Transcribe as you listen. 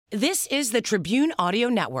This is the Tribune Audio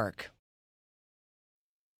Network.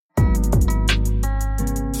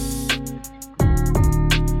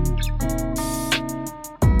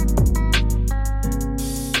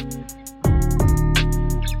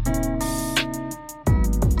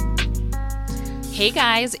 Hey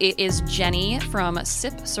guys, it is Jenny from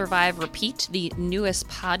Sip, Survive, Repeat, the newest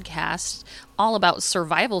podcast all about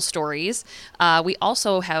survival stories. We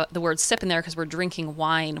also have the word sip in there because we're drinking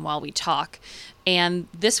wine while we talk. And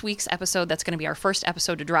this week's episode, that's going to be our first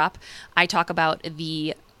episode to drop, I talk about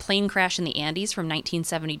the plane crash in the Andes from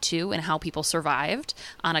 1972 and how people survived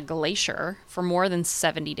on a glacier for more than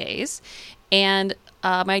 70 days. And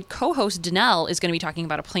my co-host Danelle is going to be talking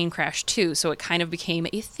about a plane crash too, so it kind of became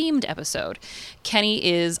a themed episode. Kenny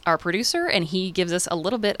is our producer, and he gives us a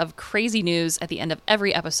little bit of crazy news at the end of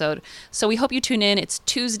every episode. So we hope you tune in. It's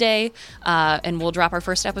Tuesday, and we'll drop our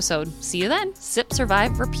first episode. See you then. Sip,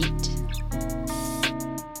 survive, repeat.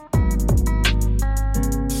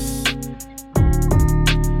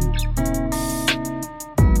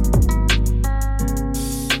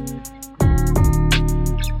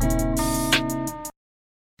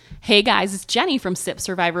 Hey guys, it's Jenny from Sip,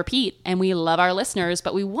 Survive, Repeat, and we love our listeners,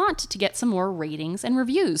 but we want to get some more ratings and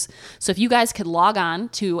reviews. So if you guys could log on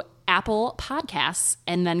to Apple Podcasts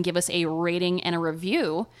and then give us a rating and a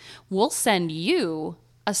review, we'll send you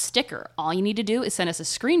a sticker. All you need to do is send us a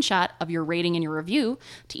screenshot of your rating and your review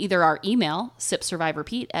to either our email,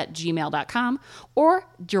 sipsurviverepeat@gmail.com, or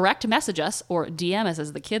direct message us, or DM us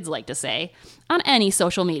as the kids like to say, on any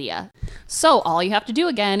social media. So all you have to do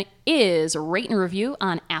again is rate and review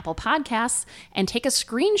on Apple Podcasts and take a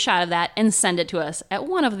screenshot of that and send it to us at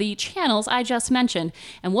one of the channels I just mentioned.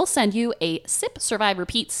 And we'll send you a Sip, Survive,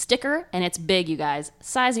 Repeat sticker, and it's big, you guys.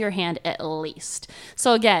 Size of your hand at least.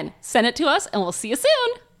 So again, send it to us and we'll see you soon.